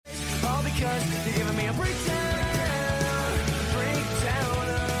'cause you're giving me a breakdown.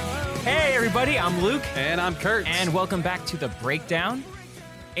 Hey everybody, I'm Luke. And I'm Kurt. And welcome back to The Breakdown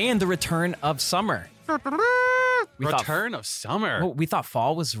and the return of summer. Return of summer. We thought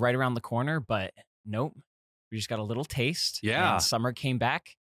fall was right around the corner, but nope. We just got a little taste. Yeah. And summer came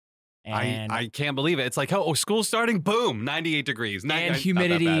back. And I can't believe it. It's like, oh, school's starting. Boom, 98 degrees. And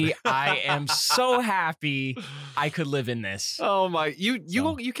humidity. I am so happy I could live in this. Oh my, you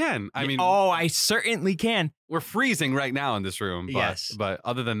can. I mean, I certainly can. we're freezing right now in this room. But, Yes. But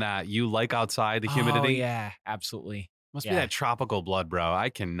other than that, you like outside, the humidity? Oh, yeah, absolutely. Must be Yeah. that tropical blood, bro. I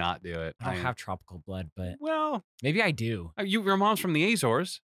cannot do it. I don't have tropical blood, but Well, maybe I do. your mom's from the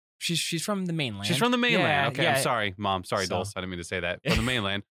Azores. She's from the mainland. She's from the mainland. Yeah, Okay, yeah. I'm sorry, Mom. Sorry, So- Dulce. I didn't mean to say that. From the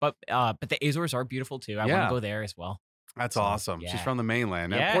mainland. But the Azores are beautiful too. I want Yeah. to go there as well. That's So, awesome. yeah. She's from the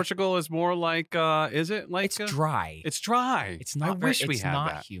mainland. Now, Yeah. Portugal is more like, is it like? It's dry. It's dry. It's not. I wish we it's had not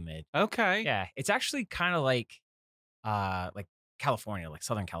that. humid. Okay. Yeah, it's actually kind of like California, like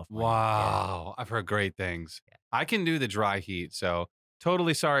Southern California. Wow. I've heard great things. Yeah. I can do the dry heat. So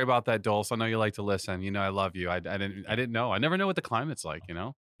totally sorry about that, Dulce. I know you like to listen. You know, I love you. I didn't know. I never know what the climate's like, you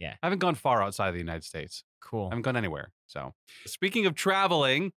know? Yeah. I haven't gone far outside of the United States. Cool. I haven't gone anywhere. So speaking of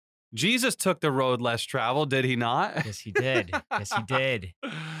traveling, Jesus took the road less traveled, did he not? Yes, he did. Yes, he did.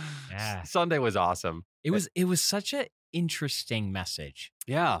 Yeah. Sunday was awesome. It was such an interesting message.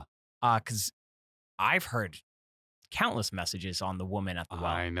 Yeah. Because I've heard countless messages on the woman at the well,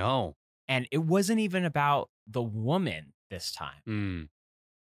 I know. and it wasn't even about the woman this time. Mm.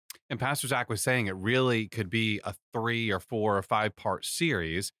 And Pastor Zach was saying it really could be a 3 or 4 or 5 part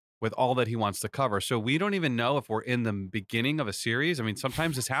series with all that he wants to cover. So we don't even know if we're in the beginning of a series. I mean,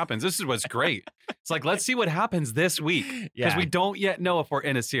 sometimes this happens. This is what's great. It's like, let's see what happens this week because Yeah. we don't yet know if we're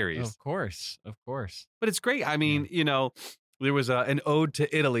in a series. Of course. But it's great. I mean, you know, there was an ode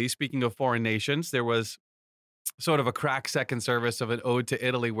to Italy. Speaking of foreign nations, there was sort of a crack second service of an ode to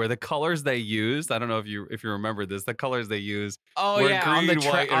Italy where the colors they used, I don't know if you remember this, the colors they use Oh were yeah, green,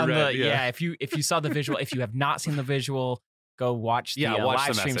 white, and red. yeah. If you saw the visual, if you have not seen the visual, go watch the Yeah, watch live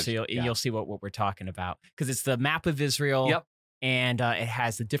the stream message. so Yeah. you'll see what we're talking about, because it's the map of Israel. Yep. And it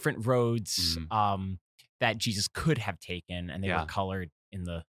has the different roads Mm-hmm. that Jesus could have taken, and they Yeah. were colored in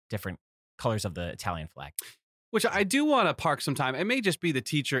the different colors of the Italian flag. Which I do want to park some time. It may just be the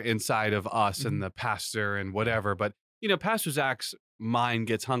teacher inside of us Mm-hmm. and the pastor and whatever, but you know, Pastor Zach's mind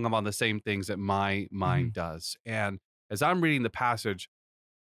gets hung up on the same things that my mind Mm-hmm. does. And as I'm reading the passage,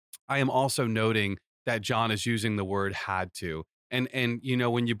 I am also noting that John is using the word had to. And you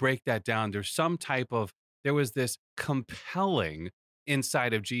know, when you break that down, there was this compelling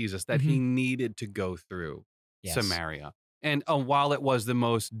inside of Jesus that he needed to go through Yes. Samaria. And while it was the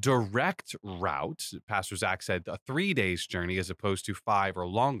most direct route, Pastor Zach said a 3 days journey as opposed to 5 or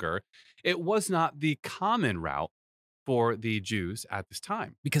longer, it was not the common route for the Jews at this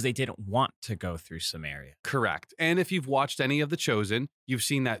time. Because they didn't want to go through Samaria. Correct. And if you've watched any of The Chosen, you've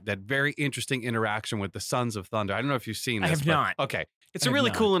seen that very interesting interaction with the Sons of Thunder. I don't know if you've seen I this. have but- not. Okay. It's I a have really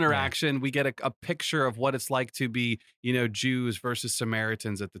not, cool yeah. interaction. We get a picture of what it's like to be, you know, Jews versus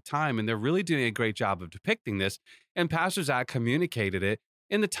Samaritans at the time. And they're really doing a great job of depicting this. And Pastor Zach communicated it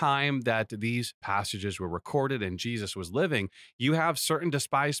in the time that these passages were recorded and Jesus was living. You have certain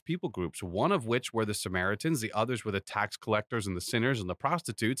despised people groups, one of which were the Samaritans, the others were the tax collectors and the sinners and the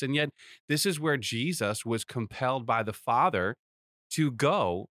prostitutes. And yet this is where Jesus was compelled by the Father to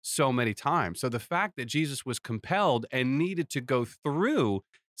go so many times. So the fact that Jesus was compelled and needed to go through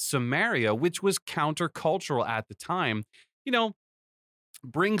Samaria, which was countercultural at the time, you know,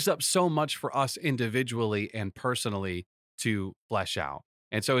 brings up so much for us individually and personally to flesh out.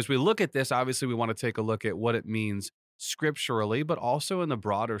 And so as we look at this, obviously we want to take a look at what it means scripturally, but also in the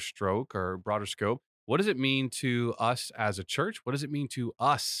broader stroke or broader scope. What does it mean to us as a church? What does it mean to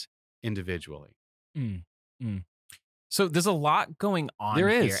us individually? So there's a lot going on There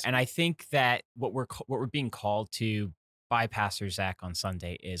here, is. and I think that what we're being called to by Pastor Zach on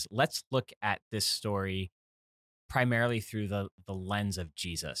Sunday is let's look at this story primarily through the lens of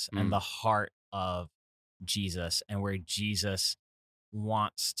Jesus and the heart of Jesus and where Jesus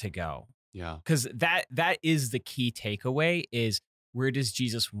wants to go. Yeah. Because that is the key takeaway is where does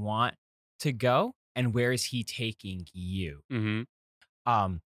Jesus want to go and where is he taking you? Mm-hmm.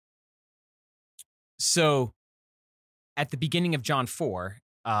 So at the beginning of John 4,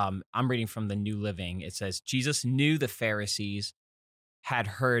 I'm reading from the New Living. It says, Jesus knew the Pharisees had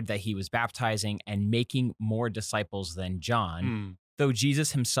heard that he was baptizing and making more disciples than John. Though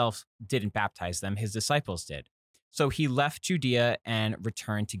Jesus himself didn't baptize them, his disciples did. So he left Judea and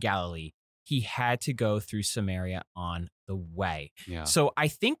returned to Galilee, he had to go through Samaria on the way. Yeah. So I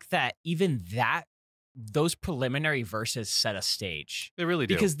think that even those preliminary verses set a stage They really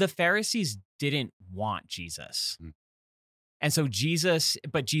do. because the Pharisees didn't want Jesus. Mm. And so Jesus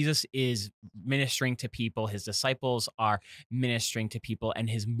is ministering to people. His disciples are ministering to people, and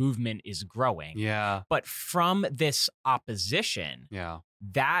his movement is growing. yeah. But from this opposition, Yeah.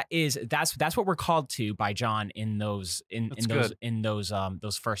 that's what we're called to by John in those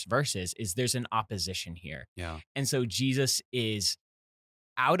those first verses. Is there's an opposition here, Yeah. and so Jesus is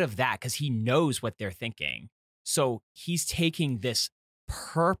out of that because he knows what they're thinking. So he's taking this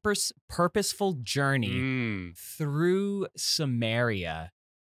purposeful journey Mm. through Samaria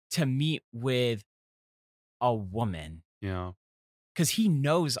to meet with a woman Yeah. because he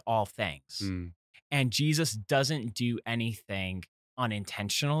knows all things. Mm. And Jesus doesn't do anything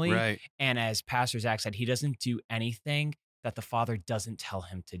unintentionally. Right. And as Pastor Zach said, he doesn't do anything that the Father doesn't tell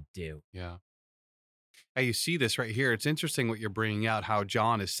him to do. Yeah. Hey, you see this right here. It's interesting what you're bringing out, how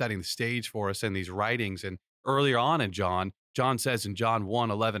John is setting the stage for us in these writings. And earlier on in John says in John 1,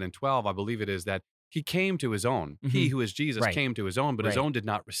 11 and 12, I believe it is, that he came to his own. He who is Jesus Right. came to his own, but his Right. own did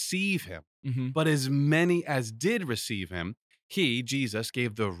not receive him. Mm-hmm. But as many as did receive him, he, Jesus,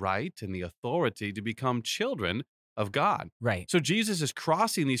 gave the right and the authority to become children of God. Right. So Jesus is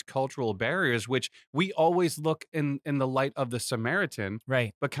crossing these cultural barriers, which we always look in the light of the Samaritan,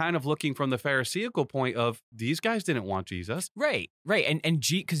 Right. but kind of looking from the Pharisaical point of these guys didn't want Jesus. Right. And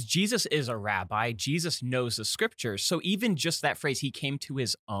because Jesus is a rabbi, Jesus knows the scriptures. So even just that phrase, he came to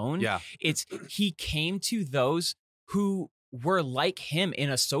his own. Yeah. It's he came to those who were like him in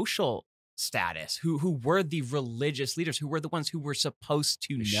a social status, who were the religious leaders, who were the ones who were supposed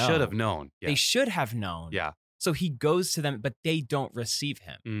to know. Should have known. Yeah. They should have known. Yeah. So he goes to them, but they don't receive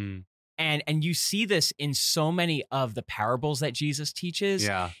him. Mm. And you see this in so many of the parables that Jesus teaches.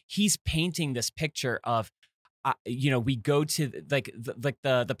 Yeah. He's painting this picture of, we go to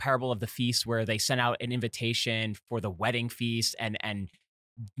the parable of the feast where they sent out an invitation for the wedding feast and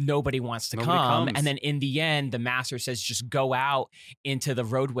nobody wants to Nobody come. comes. And then in the end, the master says, just go out into the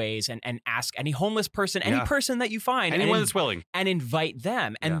roadways and ask any homeless person, any Yeah. person that you find, Anyone and, that's willing. and invite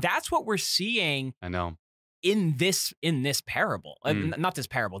them. And Yeah. that's what we're seeing I know. in this parable, Mm. not this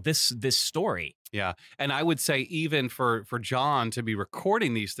parable, this story. Yeah. And I would say even for John to be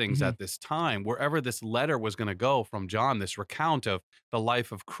recording these things Mhm. at this time, wherever this letter was going to go from John, this recount of the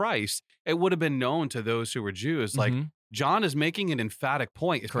life of Christ, it would have been known to those who were Jews. Like Mhm. John is making an emphatic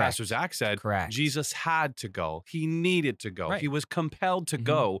point, as Correct. Pastor Zach said, Correct. Jesus had to go. He needed to go. Right. He was compelled to Mhm.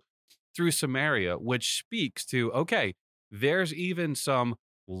 go through Samaria, which speaks to, okay, there's even some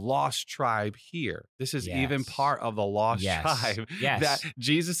lost tribe here. This is even Yes. part of the lost Yes. tribe Yes. that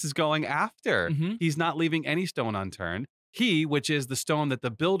Jesus is going after. Mhm. He's not leaving any stone unturned. He, which is the stone that the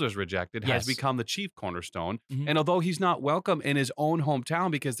builders rejected, has Yes. become the chief cornerstone. Mhm. And although he's not welcome in his own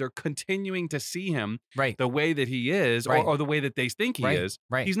hometown because they're continuing to see him Right. the way that he is, Right. or the way that they think he Right. is,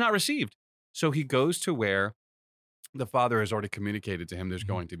 Right. he's not received. So he goes to where the Father has already communicated to him there's Mhm.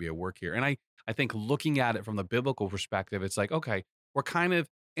 going to be a work here. And I think looking at it from the biblical perspective, it's like, okay, we're kind of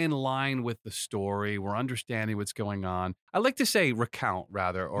in line with the story. We're understanding what's going on. I like to say recount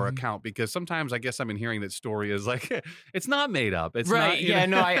rather, or Mhm. account, because sometimes I guess I've been hearing that story is like, it's not made up. It's right. not, you Yeah.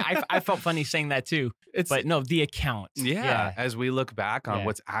 know, No, I felt funny saying that too. it's, But no, the account. yeah, as we look back on Yeah.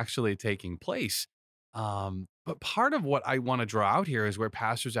 what's actually taking place. But part of what I want to draw out here is where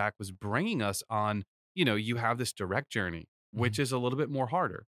Pastor Zach was bringing us on, you have this direct journey, which Mm-hmm. is a little bit more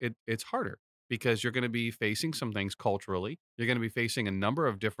harder. It's harder because you're going to be facing some things culturally. You're going to be facing a number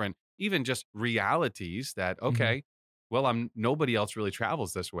of different, even just realities that, Mm-hmm. okay, well, nobody else really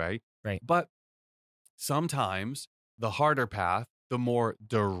travels this way. Right. But sometimes the harder path, the more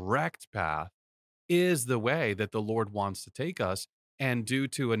direct path, is the way that the Lord wants to take us. And due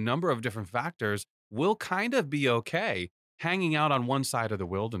to a number of different factors, we'll kind of be okay hanging out on one side of the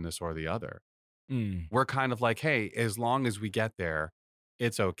wilderness or the other. Mm. We're kind of like, hey, as long as we get there,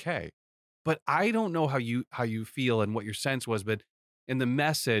 it's okay. But I don't know how you feel and what your sense was, but in the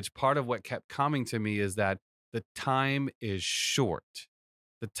message, part of what kept coming to me is that the time is short.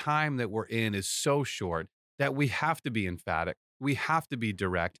 The time that we're in is so short that we have to be emphatic. We have to be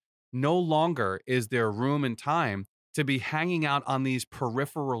direct. No longer is there room and time to be hanging out on these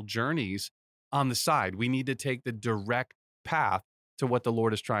peripheral journeys on the side. We need to take the direct path to what the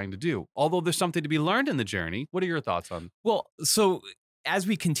Lord is trying to do. Although there's something to be learned in the journey. What are your thoughts on? Well, so as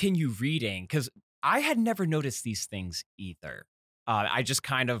we continue reading, because I had never noticed these things either. I just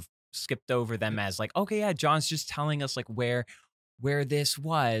kind of skipped over them as like, okay, yeah, John's just telling us like where where this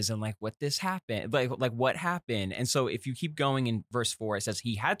was and like what this happened, like what happened. And so if you keep going in verse 4, it says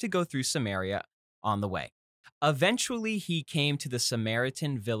he had to go through Samaria on the way. Eventually, he came to the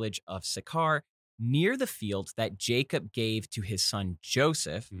Samaritan village of Sychar, near the field that Jacob gave to his son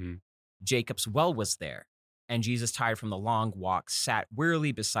Joseph. Mhm. Jacob's well was there, and Jesus, tired from the long walk, sat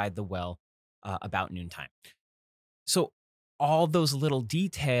wearily beside the well about noontime. So all those little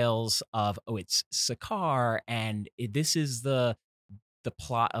details of, it's Sychar, and this is the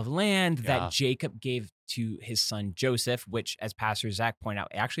plot of land Yeah. that Jacob gave to his son Joseph, which, as Pastor Zach pointed out,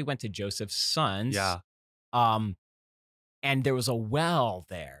 it actually went to Joseph's sons. Yeah. And there was a well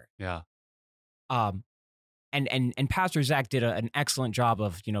there. Yeah. And Pastor Zach did an excellent job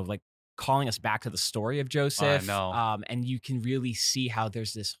of, like calling us back to the story of Joseph. know. And you can really see how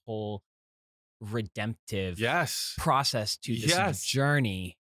there's this whole redemptive Yes. process to this Yes.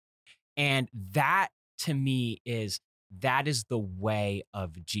 journey. And that, to me, that is the way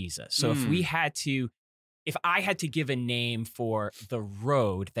of Jesus. So if I had to give a name for the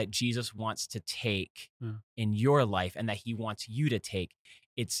road that Jesus wants to take Yeah. in your life and that he wants you to take,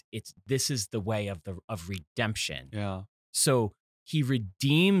 this is the way of redemption. Yeah. So he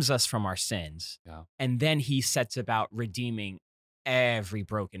redeems us from our sins. Yeah. And then he sets about redeeming every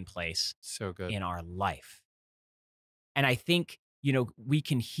broken place So good. in our life. And I think, we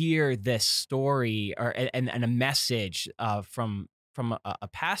can hear this story and a message from a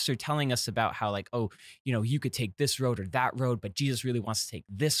pastor telling us about how, like, you could take this road or that road, but Jesus really wants to take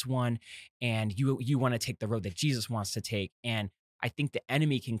this one, and you want to take the road that Jesus wants to take. And I think the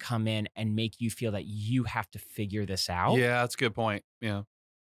enemy can come in and make you feel that you have to figure this out. Yeah, that's a good point. Yeah.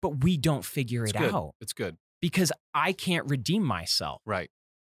 But we don't figure It's it good. out It's good. because I can't redeem myself. Right.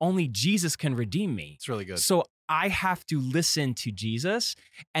 Only Jesus can redeem me. It's really good. So I have to listen to Jesus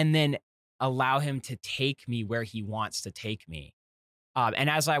and then allow him to take me where he wants to take me. And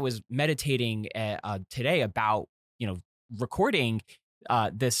as I was meditating today about, recording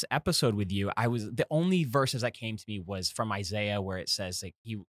this episode with you, the only verses that came to me was from Isaiah, where it says like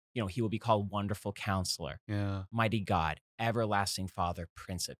he will be called Wonderful Counselor, Yeah. Mighty God, Everlasting Father,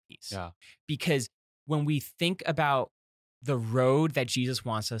 Prince of Peace. Yeah. Because when we think about the road that Jesus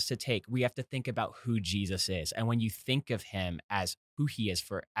wants us to take, we have to think about who Jesus is. And when you think of him as who he is,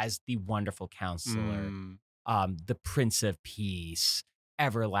 as the Wonderful Counselor, the Prince of Peace,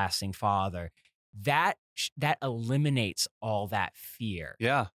 Everlasting Father, that eliminates all that fear.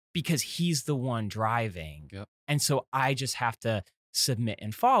 Yeah. Because he's the one driving. Yep. And so I just have to submit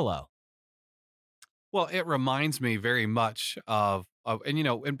and follow. Well, it reminds me very much of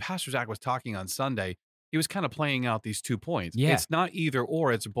and when Pastor Zach was talking on Sunday, he was kind of playing out these 2 points. Yeah. It's not either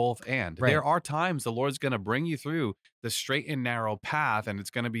or, it's both and. Right. There are times the Lord's going to bring you through the straight and narrow path, and it's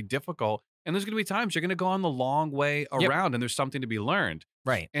going to be difficult. And there's going to be times you're going to go on the long way around, and there's something to be learned.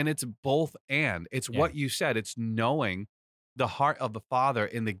 Right. And it's both and. It's what you said. It's knowing the heart of the Father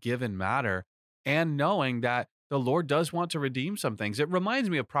in the given matter and knowing that the Lord does want to redeem some things. It reminds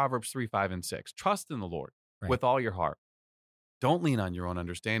me of Proverbs 3, 5, and 6. Trust in the Lord with all your heart. Don't lean on your own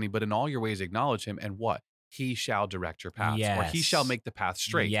understanding, but in all your ways acknowledge him, and what? He shall direct your paths, or he shall make the path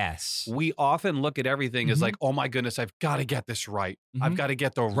straight. Yes. We often look at everything as like, oh my goodness, I've got to get this right. I've got to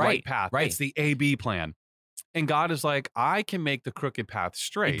get the right path. Right. It's the A-B plan. And God is like, I can make the crooked path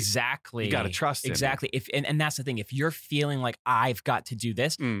straight. Exactly. You got to trust him. Exactly. And that's the thing. If you're feeling like I've got to do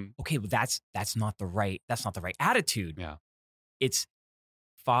this, okay, well, that's not the right attitude. Yeah. It's,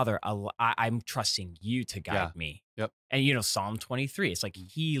 Father, I'm trusting you to guide me. Yep. And Psalm 23, it's like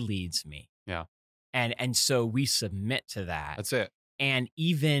he leads me. Yeah. And so we submit to that. That's it. And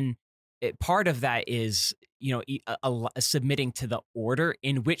even part of that is, submitting to the order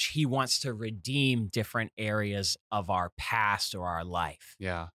in which he wants to redeem different areas of our past or our life.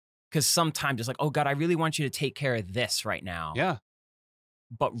 Yeah. Because sometimes it's like, oh God, I really want you to take care of this right now. Yeah.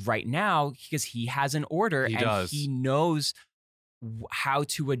 But right now, because he has an order he knows how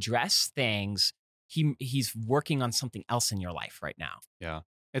to address things, he's working on something else in your life right now. Yeah.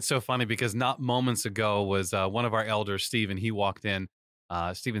 It's so funny because not moments ago was one of our elders, Stephen. He walked in,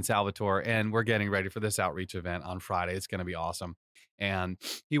 Stephen Salvatore, and we're getting ready for this outreach event on Friday. It's going to be awesome. And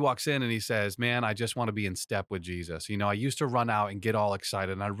he walks in and he says, man, I just want to be in step with Jesus. I used to run out and get all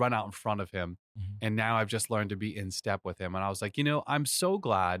excited and I'd run out in front of him. And now I've just learned to be in step with him. And I was like, I'm so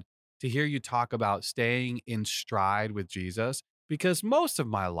glad to hear you talk about staying in stride with Jesus, because most of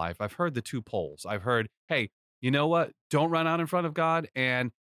my life I've heard the two poles. I've heard, hey, you know what? Don't run out in front of God.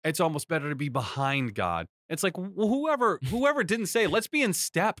 And it's almost better to be behind God. It's like, well, whoever didn't say, let's be in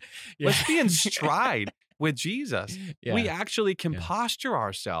step. Yeah. Let's be in stride with Jesus. Yeah. We actually can posture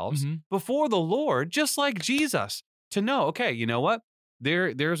ourselves before the Lord, just like Jesus. to know, okay, you know what?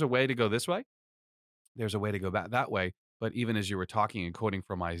 There's a way to go this way. There's a way to go back that way. But even as you were talking and quoting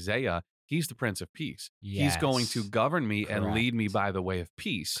from Isaiah, he's the Prince of Peace. He's going to Yes. govern me and lead me Correct. by the way of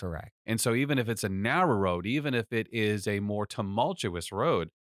peace. Correct. And so even if it's a narrow road, even if it is a more tumultuous road,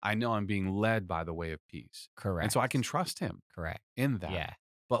 I know I'm being led by the way of peace. Correct. And so I can trust him Correct. in that. Yeah.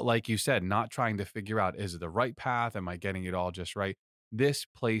 But like you said, not trying to figure out, is it the right path? Am I getting it all just right? This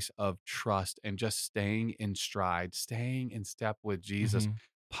place of trust and just staying in stride, staying in step with Jesus, Mhm.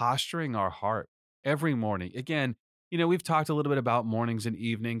 posturing our heart every morning. Again, we've talked a little bit about mornings and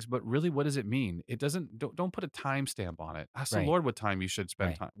evenings, but really, what does it mean? It doesn't, don't put a timestamp on it. Ask the Right. Lord what time you should spend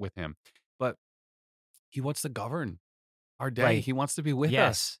Right. time with him. But he wants to govern our day. Right. He wants to be with us.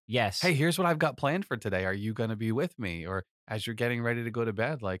 Yes. Yes. Hey, here's what I've got planned for today. Are you going to be with me? Or as you're getting ready to go to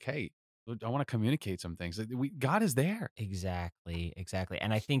bed, like, hey, I want to communicate some things. God is there. Exactly. Exactly.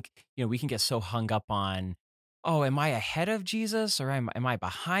 And I think, we can get so hung up on, oh, am I ahead of Jesus or am I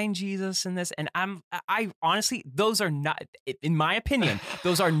behind Jesus in this? And I honestly, those are not, in my opinion,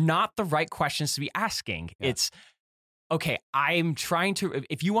 those are not the right questions to be asking. Yeah. It's, okay, I'm trying to,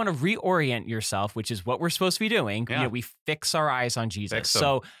 if you want to reorient yourself, which is what we're supposed to be doing, Yeah. we fix our eyes on Jesus. Fix 'em.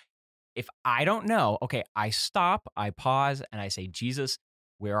 So if I don't know, okay, I stop, I pause, and I say, Jesus,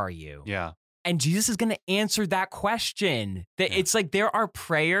 where are you? Yeah. And Jesus is going to answer that question. That Yeah. It's like there are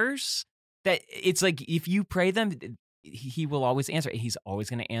prayers that it's like if you pray them, he will always answer. He's always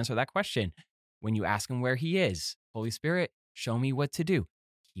going to answer that question. When you ask him where he is, Holy Spirit, show me what to do.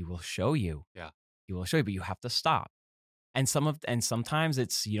 He will show you. Yeah. He will show you, but you have to stop. And sometimes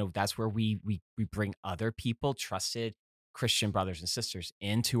it's, that's where we bring other people, trusted Christian brothers and sisters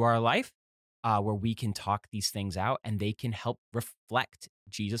into our life, where we can talk these things out and they can help reflect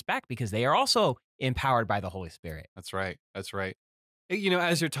Jesus back because they are also empowered by the Holy Spirit. That's right. That's right.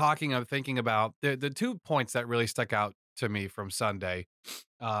 As you're talking, I'm thinking about the 2 points that really stuck out to me from Sunday.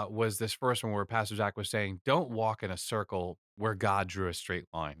 Was this first one where Pastor Zach was saying, don't walk in a circle where God drew a straight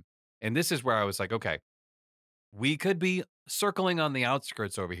line. And this is where I was like, okay, we could be circling on the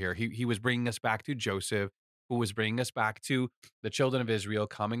outskirts over here. He was bringing us back to Joseph, who was bringing us back to the children of Israel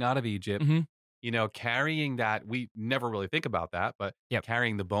coming out of Egypt. Mhm. Carrying that, we never really think about that, but Yep.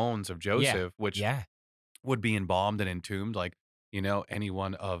 carrying the bones of Joseph, which Yeah. would be embalmed and entombed like, any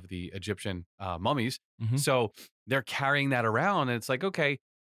one of the Egyptian mummies. Mhm. So they're carrying that around. And it's like, okay,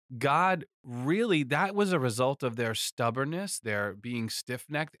 God really, that was a result of their stubbornness, their being stiff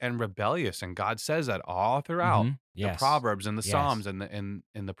necked and rebellious. And God says that all throughout Mhm. Yes. the Proverbs and the Yes. Psalms and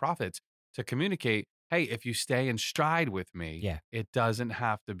the prophets to communicate, hey, if you stay in stride with me, Yeah. it doesn't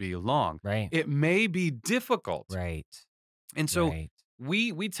have to be long. Right. It may be difficult. Right. And so right.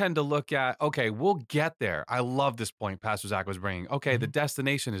 we tend to look at, okay, we'll get there. I love this point Pastor Zach was bringing. Okay, the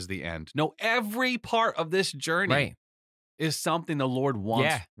destination is the end. No, every part of this journey Right. is something the Lord wants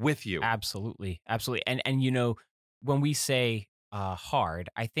Yeah. with you. Absolutely. Absolutely. And when we say hard,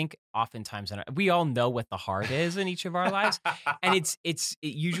 I think oftentimes, and we all know what the hard is in each of our lives. And it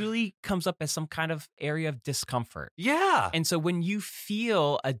usually comes up as some kind of area of discomfort. Yeah. And so when you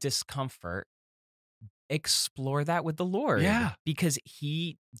feel a discomfort, explore that with the Lord. Yeah. Because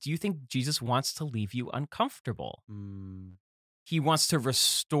do you think Jesus wants to leave you uncomfortable? Mm, He wants to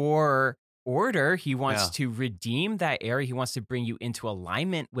restore order. He wants Yeah. to redeem that area. He wants to bring you into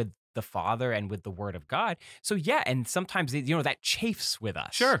alignment with the Father and with the Word of God. So yeah, and sometimes that chafes with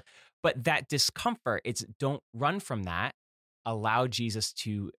us. Sure. But that discomfort, don't run from that. Allow Jesus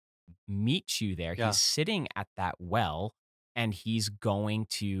to meet you there. Yeah. He's sitting at that well and he's going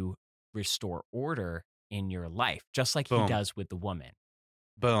to restore order in your life, just like Boom. he does with the woman.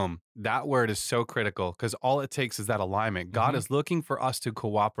 Boom. That word is so critical because all it takes is that alignment. God Mhm. is looking for us to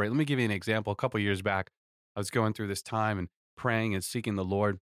cooperate. Let me give you an example. A couple years back, I was going through this time and praying and seeking the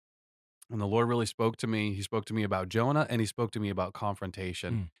Lord. And the Lord really spoke to me. He spoke to me about Jonah and he spoke to me about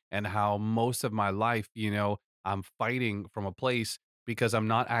confrontation and how most of my life, I'm fighting from a place because I'm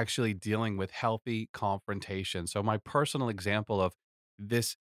not actually dealing with healthy confrontation. So my personal example of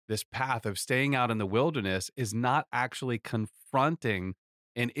this path of staying out in the wilderness is not actually confronting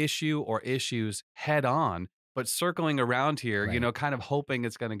an issue or issues head on, but circling around here, Right. kind of hoping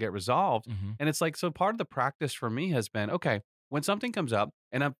it's going to get resolved. Mhm. And it's like, so part of the practice for me has been, okay, when something comes up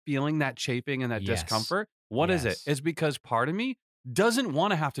and I'm feeling that chafing and that Yes. discomfort, what is it? Yes. It's because part of me doesn't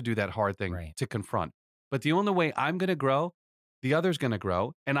want to have to do that hard thing Right. to confront. But the only way I'm going to grow, the other's going to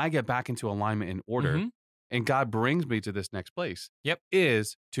grow, and I get back into alignment and order. Mhm. And God brings me to this next place. Yep.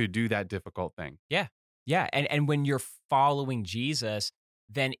 Is to do that difficult thing. Yeah. And when you're following Jesus,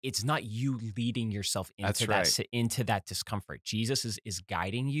 then it's not you leading yourself That's into right. into that discomfort. Jesus is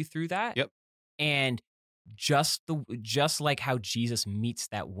guiding you through that. Yep. And just like how Jesus meets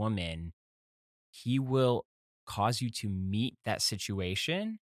that woman, he will cause you to meet that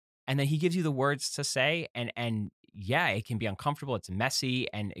situation, and then he gives you the words to say, and yeah, it can be uncomfortable, it's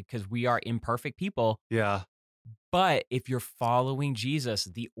messy, and because we are imperfect people, Yeah. but if you're following Jesus,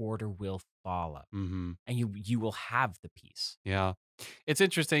 the order will follow, Mm-hmm. and you will have the peace. Yeah. It's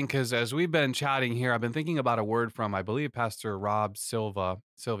interesting because as we've been chatting here, I've been thinking about a word from, I believe, Pastor Rob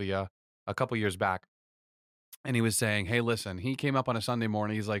Sylvia, a couple years back. And he was saying, hey, listen, he came up on a Sunday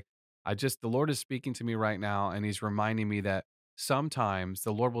morning. He's like, the Lord is speaking to me right now. And he's reminding me that sometimes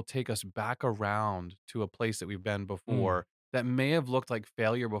the Lord will take us back around to a place that we've been before that may have looked like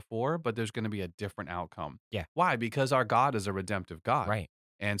failure before, but there's going to be a different outcome. Yeah. Why? Because our God is a redemptive God. Right.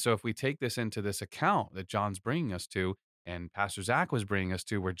 And so if we take this into this account that John's bringing us to, and Pastor Zach was bringing us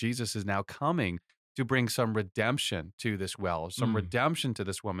to, where Jesus is now coming to bring some redemption to this well, some redemption to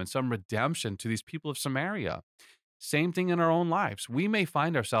this woman, some redemption to these people of Samaria. Same thing in our own lives. We may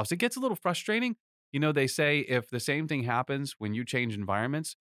find ourselves, it gets a little frustrating. You know, they say if the same thing happens when you change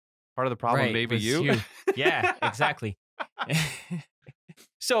environments, part of the problem Right, may be was you. Yeah, exactly.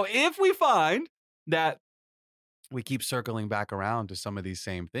 So if we find that we keep circling back around to some of these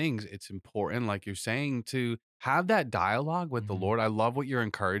same things, it's important, like you're saying, to have that dialogue with the Mhm. Lord. I love what you're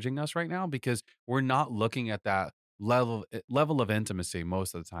encouraging us right now, because we're not looking at that level of intimacy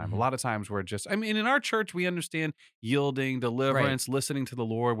most of the time. A Mhm. lot of times we're just, I mean, in our church, we understand yielding, deliverance, listening to the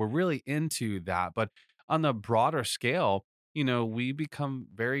Lord. We're really into that. But on the broader scale, you know, we become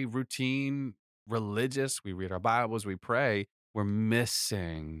very routine, religious. We read our Bibles, we pray. We're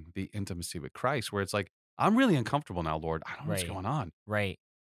missing the intimacy with Christ, where it's like, I'm really uncomfortable now, Lord. I don't know what's Right. going on. Right.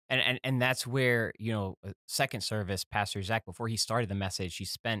 And that's where, second service, Pastor Zach, before he started the message, he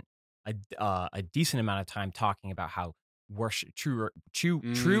spent a decent amount of time talking about how true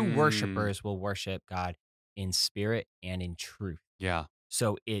Mm, worshipers will worship God in spirit and in truth. yeah.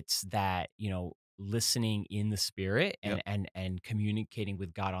 So it's that, listening in the spirit Yep. and communicating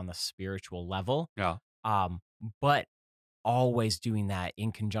with God on the spiritual level. Yeah. Um, but always doing that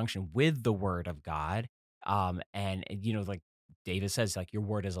in conjunction with the word of God. And like David says, like your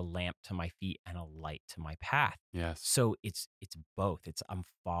word is a lamp to my feet and a light to my path. Yes. So it's both. It's I'm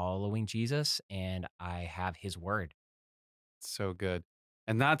following Jesus and I have his word. So good.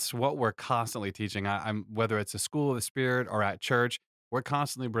 And that's what we're constantly teaching. I'm whether it's a school of the spirit or at church, we're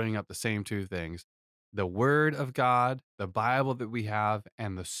constantly bringing up the same two things: the word of God, the Bible that we have,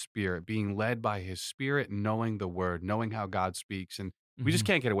 and the spirit, being led by his spirit, knowing the word, knowing how God speaks. And we just Mhm.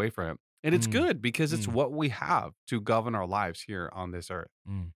 can't get away from it. And it's Mm, good because it's mm, what we have to govern our lives here on this earth.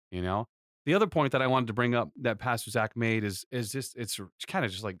 mm. You know, the other point that I wanted to bring up that Pastor Zach made is just, it's kind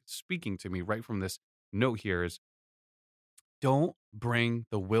of just like speaking to me right from this note here, is don't bring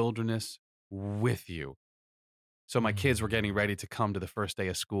the wilderness with you. So my kids were getting ready to come to the first day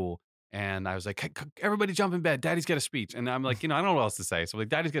of school, and I was like, everybody jump in bed. Daddy's got a speech. And I'm like, I don't know what else to say. So I'm like,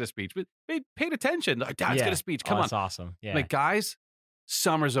 Daddy's got a speech, but they paid attention. Like, Dad's got a Yeah. speech. Oh, Come on. that's awesome. I'm Yeah. like, guys,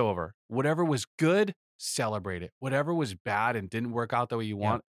 summer's over. Whatever was good, celebrate it. Whatever was bad and didn't work out the way you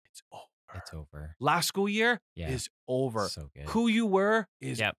want, it's over. It's over. Last school year Yeah. is over. So good. Who you were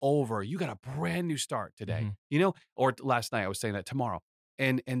is Yep. over. You got a brand new start today. Mhm. Or last night I was saying that tomorrow.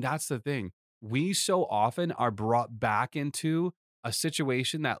 And that's the thing. We so often are brought back into a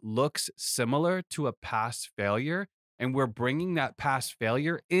situation that looks similar to a past failure, and we're bringing that past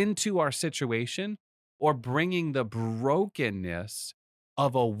failure into our situation, or bringing the brokenness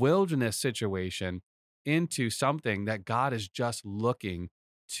of a wilderness situation into something that God is just looking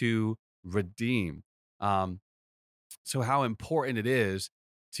to redeem. Um, so how important it is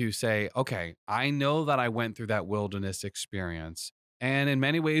to say, okay, I know that I went through that wilderness experience. And in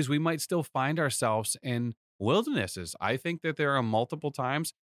many ways, we might still find ourselves in wildernesses. I think that there are multiple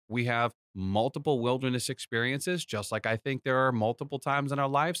times we have multiple wilderness experiences, just like I think there are multiple times in our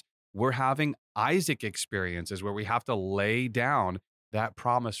lives we're having Isaac experiences where we have to lay down that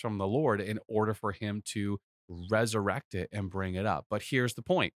promise from the Lord in order for him to resurrect it and bring it up. But here's the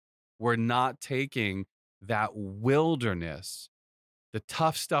point: we're not taking that wilderness, the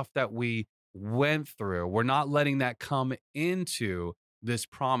tough stuff that we went through, we're not letting that come into this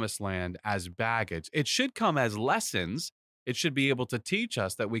promised land as baggage. It should come as lessons. It should be able to teach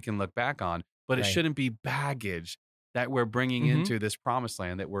us that we can look back on, but it Right. shouldn't be baggage that we're bringing Mhm. into this promised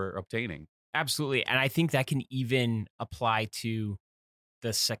land that we're obtaining. Absolutely. And I think that can even apply to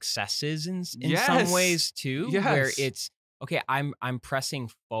the successes in some Yes. ways too, where Yes. it's okay, I'm pressing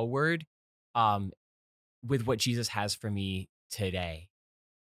forward um with what Jesus has for me today.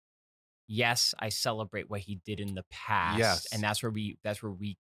 Yes, I celebrate what he did in the past, Yes. and that's where we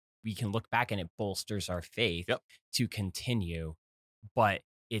we can look back and it bolsters our faith Yep. to continue, but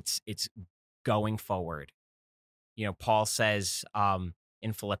it's going forward. Paul says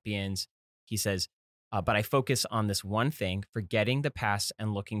in Philippians, he says, but I focus on this one thing, forgetting the past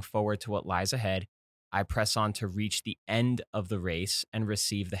and looking forward to what lies ahead. I press on to reach the end of the race and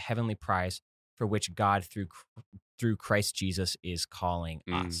receive the heavenly prize for which God through Christ Jesus is calling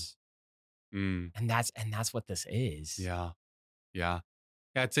us. And that's what this is. Yeah. Yeah.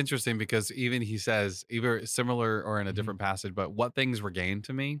 Yeah. It's interesting because even he says, either similar or in a different passage, but what things were gained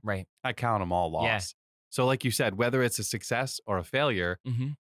to me, Right. I count them all loss. Yeah. So like you said, whether it's a success or a failure, Mm-hmm.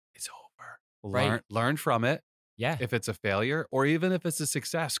 it's over. Right. Learn from it. Yeah. If it's a failure or even if it's a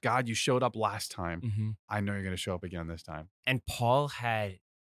success, God, you showed up last time. Mm-hmm. I know you're going to show up again this time. And Paul had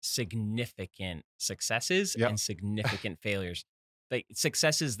significant successes Yep. and significant failures. Like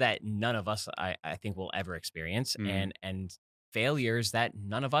successes that none of us, I think, will ever experience, and failures that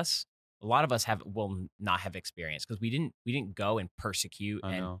a lot of us will not have experienced, because we didn't go and persecute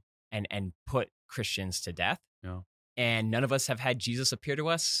I know. and put Christians to death. No. And none of us have had Jesus appear to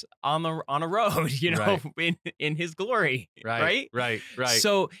us on a road, Right. in his glory, right? Right.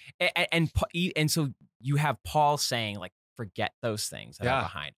 So and so you have Paul saying, like, forget those things that are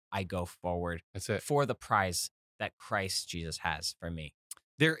behind. I go forward That's it. for the prize that Christ Jesus has for me.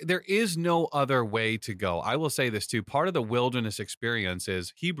 There is no other way to go. I will say this too. Part of the wilderness experience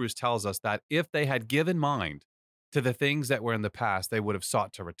is Hebrews tells us that if they had given mind to the things that were in the past, they would have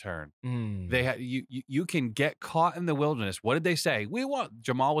sought to return. They had you can get caught in the wilderness. What did they say?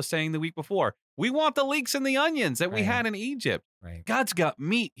 Jamal was saying the week before, we want the leeks and the onions that we Right. had in Egypt. Right. God's got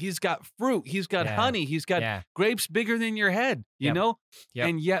meat. He's got fruit. He's got Yeah. honey. He's got Yeah. grapes bigger than your head, you Yep. know? Yep.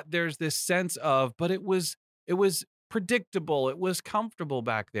 And yet there's this sense of, but it was predictable. It was comfortable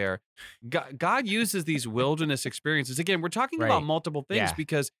back there. God uses these wilderness experiences. Again, we're talking about Right. multiple things Yeah.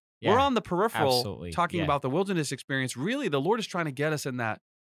 because Yeah. we're on the peripheral Absolutely. talking Yeah. about the wilderness experience. Really, the Lord is trying to get us in that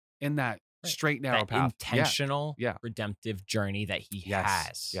Right. straight, narrow That path. intentional, Yeah. redemptive journey that he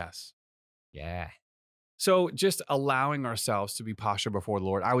has. Yes. Yeah. So just allowing ourselves to be postured before the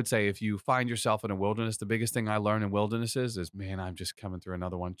Lord. I would say if you find yourself in a wilderness, the biggest thing I learn in wildernesses is, man, I'm just coming through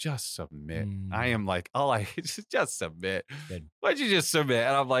another one. Just submit. I am like, just submit. Good. Why'd you just submit?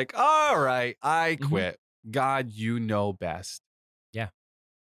 And I'm like, all right, I Mhm. quit. God, you know best.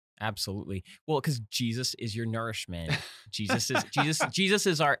 Absolutely. Well, because Jesus is your nourishment. Jesus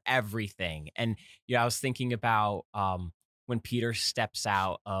is our everything. And I was thinking about when Peter steps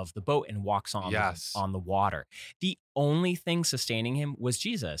out of the boat and walks on Yes. on the water. The only thing sustaining him was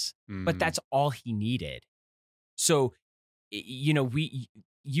Jesus, but Mhm. that's all he needed. So,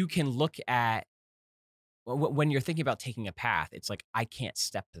 you can look at when you're thinking about taking a path. It's like, I can't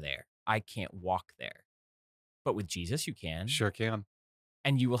step there. I can't walk there. But with Jesus, you can. Sure can.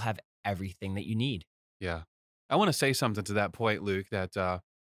 And you will have everything that you need. Yeah. I want to say something to that point, Luke, that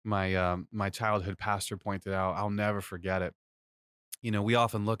my childhood pastor pointed out. I'll never forget it. We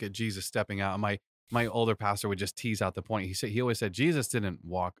often look at Jesus stepping out. And my older pastor would just tease out the point. He always said Jesus didn't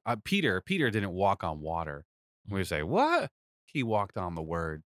walk. Peter didn't walk on water. We would say, what? He walked on the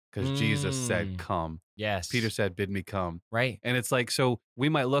word because Jesus said, come. Yes. Peter said, bid me come. Right. And it's like, so we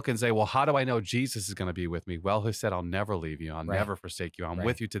might look and say, well, how do I know Jesus is going to be with me? Well, he said, I'll never leave you. I'll Right. never forsake you. I'm Right.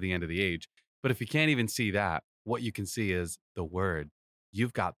 with you to the end of the age. But if you can't even see that, what you can see is the word.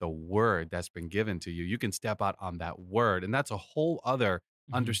 You've got the word that's been given to you. You can step out on that word. And that's a whole other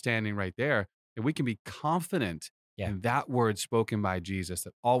Mhm. understanding right there. And we can be confident Yeah. in that word spoken by Jesus,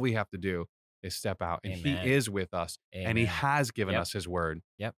 that all we have to do is step out. And Amen. he is with us. And he Amen. has given Yep. us his word.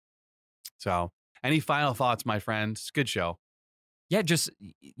 Yep. So any final thoughts, my friends? Good show. Yeah, just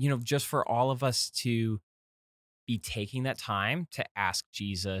for all of us to be taking that time to ask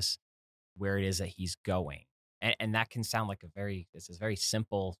Jesus where it is that he's going. And that can sound like this is very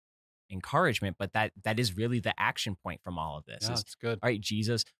simple encouragement, but that is really the action point from all of this. Yeah, Is, it's good. all right,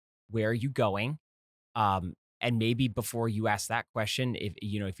 Jesus, where are you going? And maybe before you ask that question, if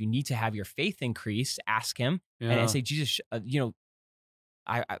you need to have your faith increased, ask him and say, Jesus,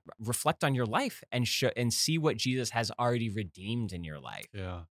 I reflect on your life and see what Jesus has already redeemed in your life.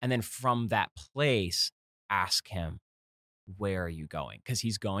 Yeah. And then from that place, ask him, where are you going? Because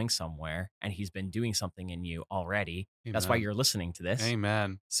he's going somewhere and he's been doing something in you already. That's why Amen. you're listening to this.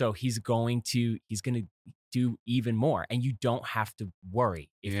 Amen. So he's going to do even more. And you don't have to worry.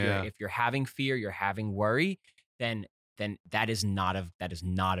 If you're having fear, you're having worry, then that is not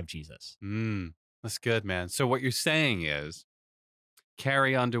of Jesus. That's good, man. So what you're saying is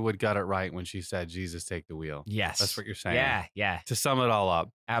Carrie Underwood got it right when she said, Jesus, take the wheel. Yes. That's what you're saying. Yeah. Yeah. To sum it all up,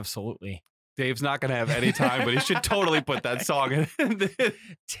 Absolutely. Dave's not going to have any time, but he should totally put that song in.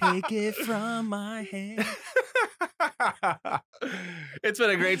 Take it from my hand. It's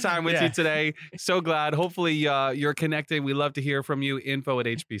been a great time with Yeah. you today. So glad. Hopefully you're connected. We love to hear from you.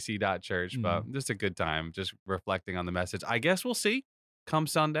 info@hbc.church. But just a good time, just reflecting on the message. I guess we'll see come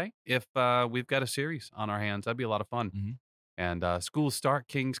Sunday if we've got a series on our hands. That'd be a lot of fun. Mhm. And schools start.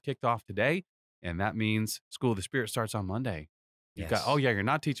 Kings kicked off today. And that means School of the Spirit starts on Monday. You've got, Yes. you're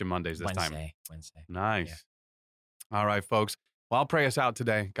not teaching Mondays this time. Wednesday. Nice. All right, folks. Well, I'll pray us out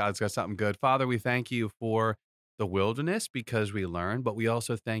today. God's got something good. Father, we thank you for the wilderness because we learn, but we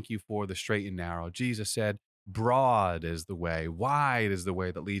also thank you for the straight and narrow. Jesus said, broad is the way, wide is the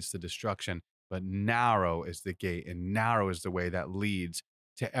way that leads to destruction, but narrow is the gate and narrow is the way that leads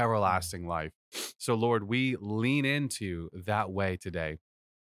to everlasting life. So, Lord, we lean into that way today.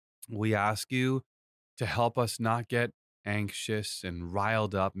 We ask you to help us not get anxious and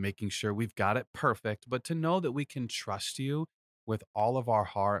riled up, making sure we've got it perfect, but to know that we can trust you with all of our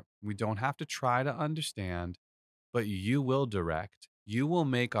heart. We don't have to try to understand, but you will direct. You will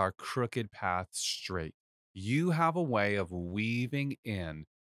make our crooked path straight. You have a way of weaving in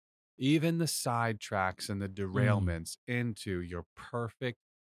even the sidetracks and the derailments into your perfect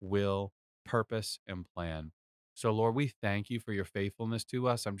will, purpose, and plan. So, Lord, we thank you for your faithfulness to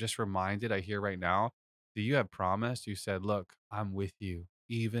us. I'm just reminded, I hear right now, that you have promised. You said, look, I'm with you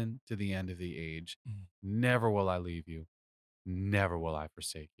even to the end of the age. Never will I leave you. Never will I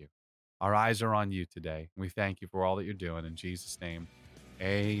forsake you. Our eyes are on you today. We thank you for all that you're doing. In Jesus' name,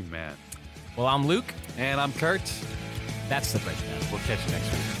 amen. Well, I'm Luke. And I'm Kurt. That's the breakdown. We'll catch you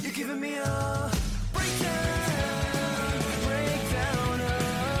next week. You're giving me a breakdown.